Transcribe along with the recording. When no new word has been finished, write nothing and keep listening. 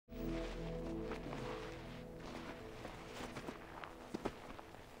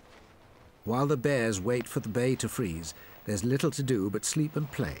While the bears wait for the bay to freeze, there's little to do but sleep and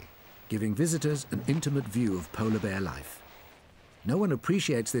play, giving visitors an intimate view of polar bear life. No one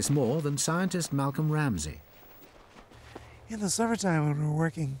appreciates this more than scientist Malcolm Ramsey. In the summertime when we're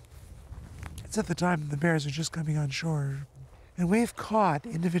working, it's at the time the bears are just coming on shore, and we've caught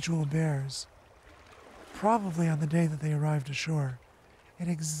individual bears, probably on the day that they arrived ashore, in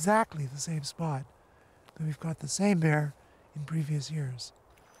exactly the same spot that we've caught the same bear in previous years.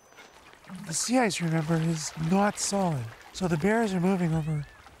 The sea ice, remember, is not solid, so the bears are moving over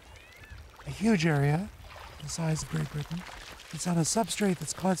a huge area, the size of Great Britain. It's on a substrate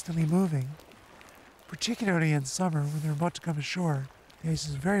that's constantly moving, particularly in summer when they're about to come ashore. The ice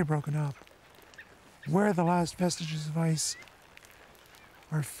is very broken up. Where the last vestiges of ice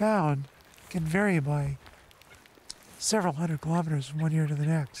are found can vary by several hundred kilometers from one year to the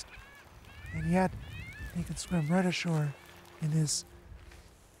next. And yet, they can swim right ashore in this,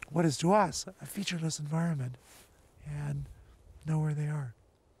 what is to us, a featureless environment, and know where they are.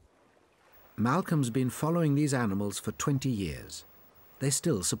 Malcolm's been following these animals for 20 years. They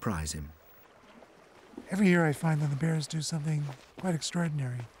still surprise him. Every year I find that the bears do something quite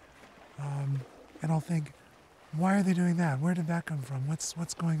extraordinary. And I'll think, why are they doing that? Where did that come from? What's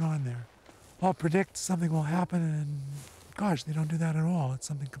going on there? I'll predict something will happen and, gosh, they don't do that at all. It's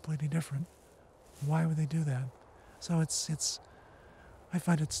something completely different. Why would they do that? So I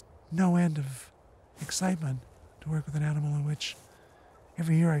find it's no end of excitement to work with an animal in which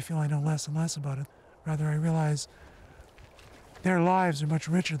every year I feel I know less and less about it. Rather, I realize their lives are much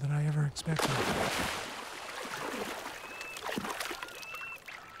richer than I ever expected.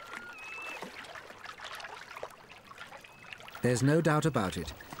 There's no doubt about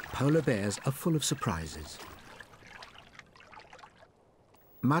it. Polar bears are full of surprises.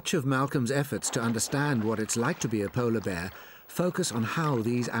 Much of Malcolm's efforts to understand what it's like to be a polar bear focus on how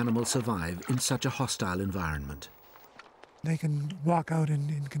these animals survive in such a hostile environment. They can walk out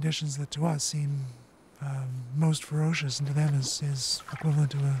in conditions that to us seem most ferocious, and to them is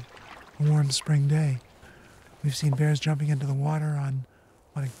equivalent to a warm spring day. We've seen bears jumping into the water on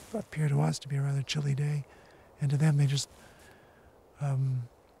what appear to us to be a rather chilly day, and to them they just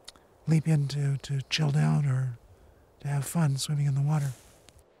leap in to chill down or to have fun swimming in the water.